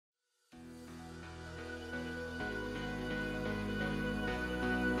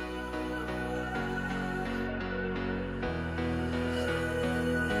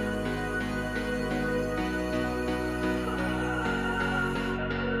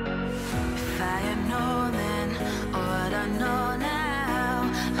I know now,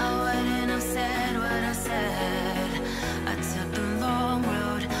 I wouldn't have said what I said. I took the long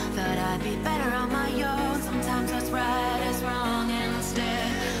road, thought I'd be better on my own. Sometimes what's right is wrong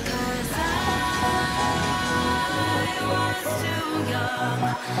instead. 'Cause I was too young,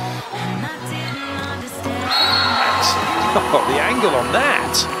 and I didn't understand. Oh, the angle on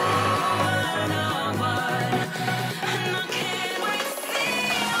that.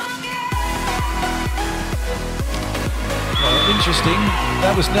 Interesting.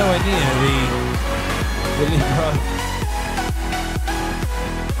 That was nowhere near the Libero.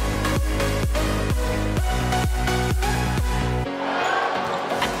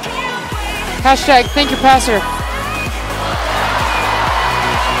 Hashtag thank your passer.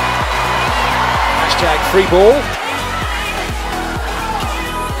 Hashtag free ball.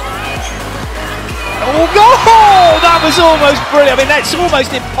 Oh, goal! That was almost brilliant. I mean, that's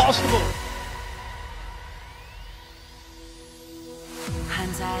almost impossible.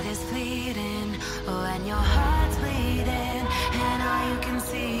 Hindsight is fleeting, when your heart's bleeding, and all you can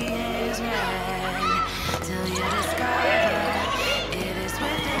see is red. Till you discover it is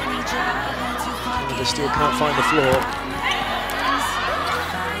within each other to forget. They still can't find the floor.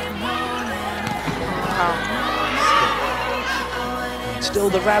 Still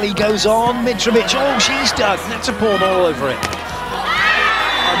the rally goes on. Mitrovic, oh, she's dug. Netterporn all over it.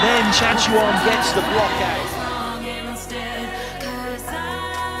 And then Chatchu-on gets the block out.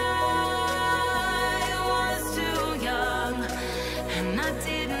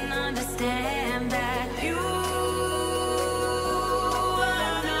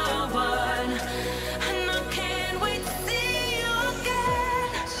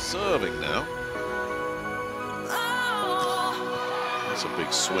 Serving now. That's a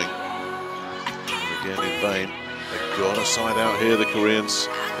big swing. Again in vain. They've got a side out here, the Koreans.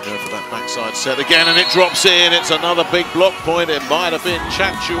 They go for that backside set again, and it drops in. It's another big block point. It might have been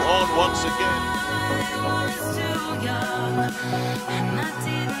Chatchu-on once again.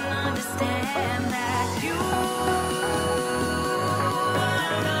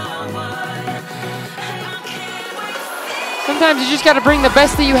 Sometimes you just got to bring the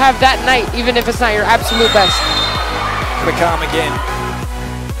best that you have that night, even if it's not your absolute best. Quick arm again.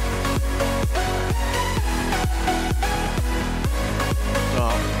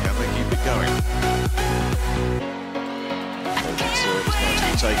 Oh, can they keep it going? It's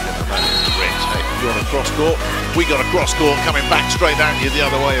nicely taken, and that is rich. Hey, you want a cross court? We got a cross court coming back straight at you the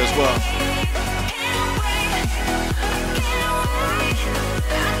other way as well.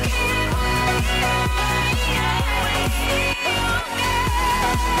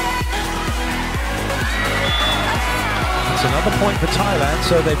 Another point for Thailand,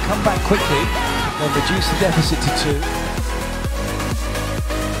 so they've come back quickly. They've reduced the deficit to 2.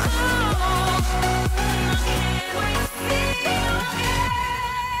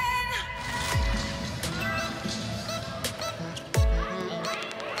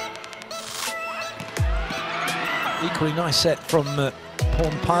 Equally nice set from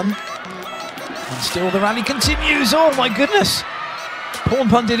Pornpun. And still the rally continues. Oh my goodness!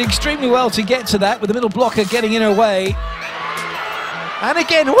 Pornpun did extremely well to get to that, with the middle blocker getting in her way. And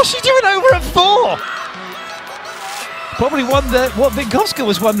again, what's she doing over at 4? Probably wonder what Vinkovska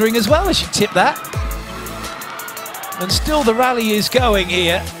was wondering as well as she tipped that. And still the rally is going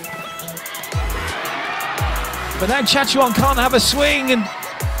here. But now Chatchu-on can't have a swing, and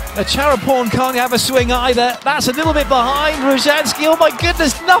Charaporn can't have a swing either. That's a little bit behind Rozhansky. Oh my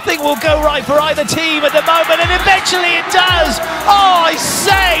goodness, nothing will go right for either team at the moment, and eventually it does. Oh, I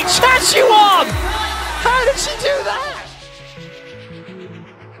say, Chatchu-on! How did she do that?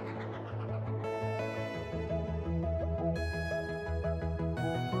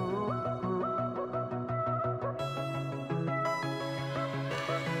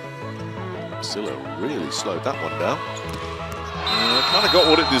 Silla really slowed that one down. Kind of got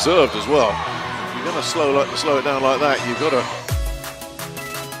what it deserved as well. If you're going to slow it down like that, you've got to.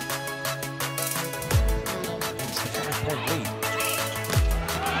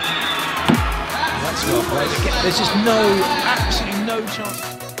 That's well played. Again, there's just absolutely no chance.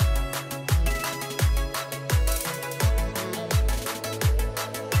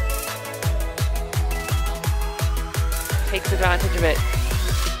 Takes advantage of it.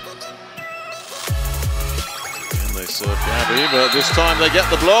 Serve Gabby, but this time they get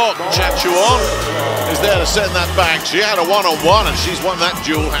the block. Chatchu-on is there to send that back. She had a one-on-one and she's won that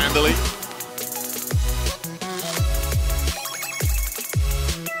duel handily.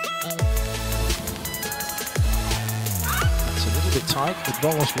 It's a little bit tight, but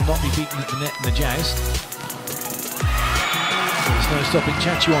Volos will not be beaten at the net in the joust. There's no stopping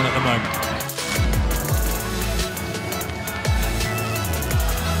Chatchu-on at the moment.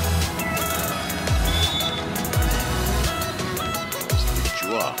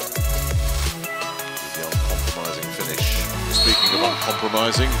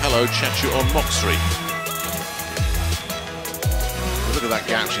 uncompromising. Hello, Chatchu-on Moksri. Look at that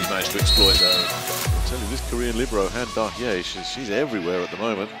gap she's managed to exploit there. I'll tell you, this Korean libero, Han Da-hye, she's everywhere at the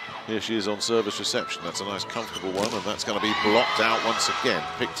moment. Here she is on service reception. That's a nice comfortable one, and that's going to be blocked out once again.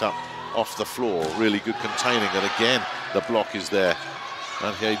 Picked up off the floor. Really good containing, and again, the block is there.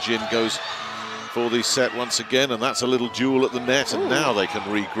 And Jin goes for the set once again, and that's a little duel at the net, and now they can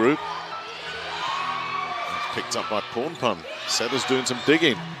regroup. Picked up by Pornpun. Setter's doing some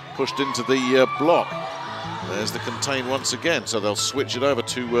digging. Pushed into the block. There's the contain once again, so they'll switch it over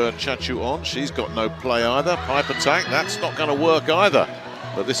to Chatchu-on. She's got no play either. Pipe attack, that's not going to work either.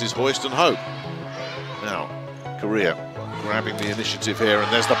 But this is hoist and hope. Now, Korea grabbing the initiative here, and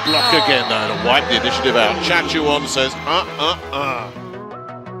there's the block again now to wipe the initiative out. Chatchu-on says,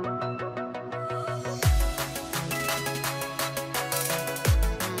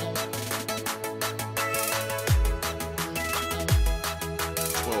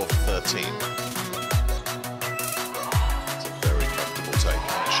 It's a very comfortable take.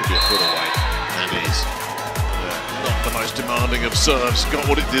 It should be a foot away, and it is. Not the most demanding of serves, got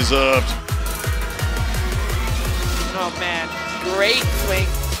what it deserved. Oh man, great swing.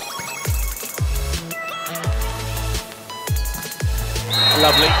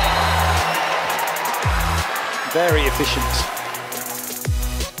 Lovely. Very efficient.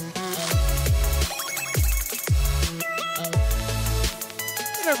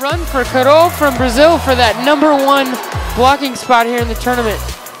 A run for Carol from Brazil for that #1 blocking spot here in the tournament.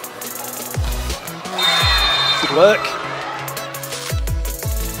 Good work.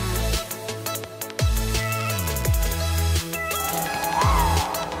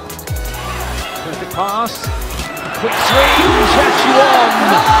 Perfect pass. Quick swing. Chatchu-on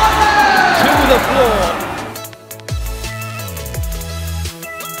to the floor.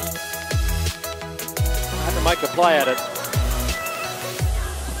 I had to make a play at it.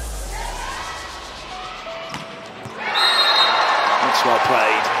 That's well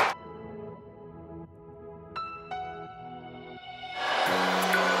played.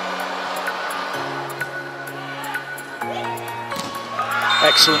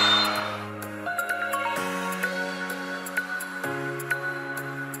 Excellent.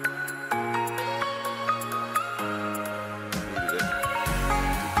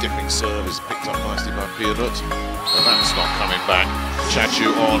 Dipping serve is picked up nicely by Peanut, and that's not coming back.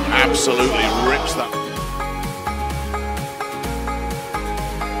 Chatchu-on absolutely rips that.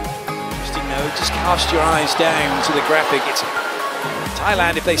 Interesting though, just cast your eyes down to the graphic. It's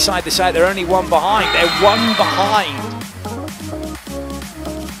Thailand, if they side this out, they're only one behind. They're one behind.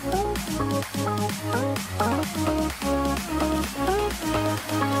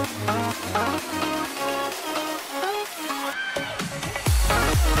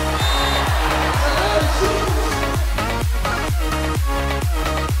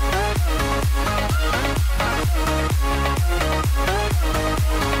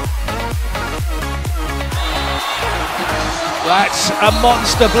 That's a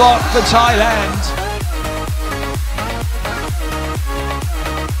monster block for Thailand.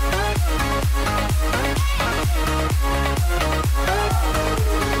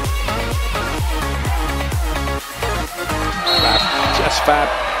 Fab, just fab.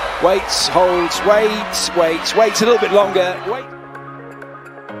 Waits, holds, waits a little bit longer. Wait.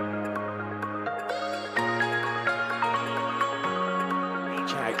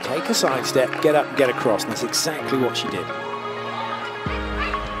 Reach out, take a side step, get up and get across, and that's exactly what she did.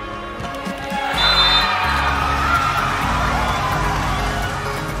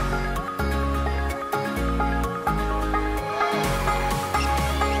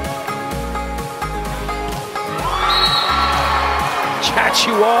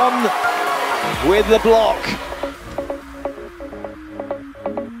 Chatchu-on with the block.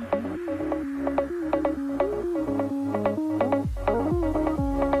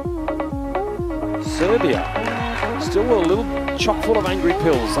 Serbia still a little chock full of angry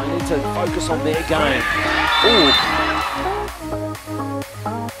pills. They need to focus on their game. Ooh.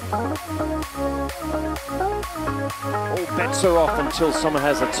 All bets are off until someone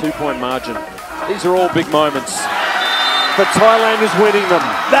has a 2-point margin. These are all big moments. But Thailand is winning them.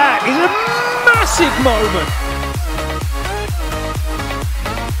 That is a massive moment.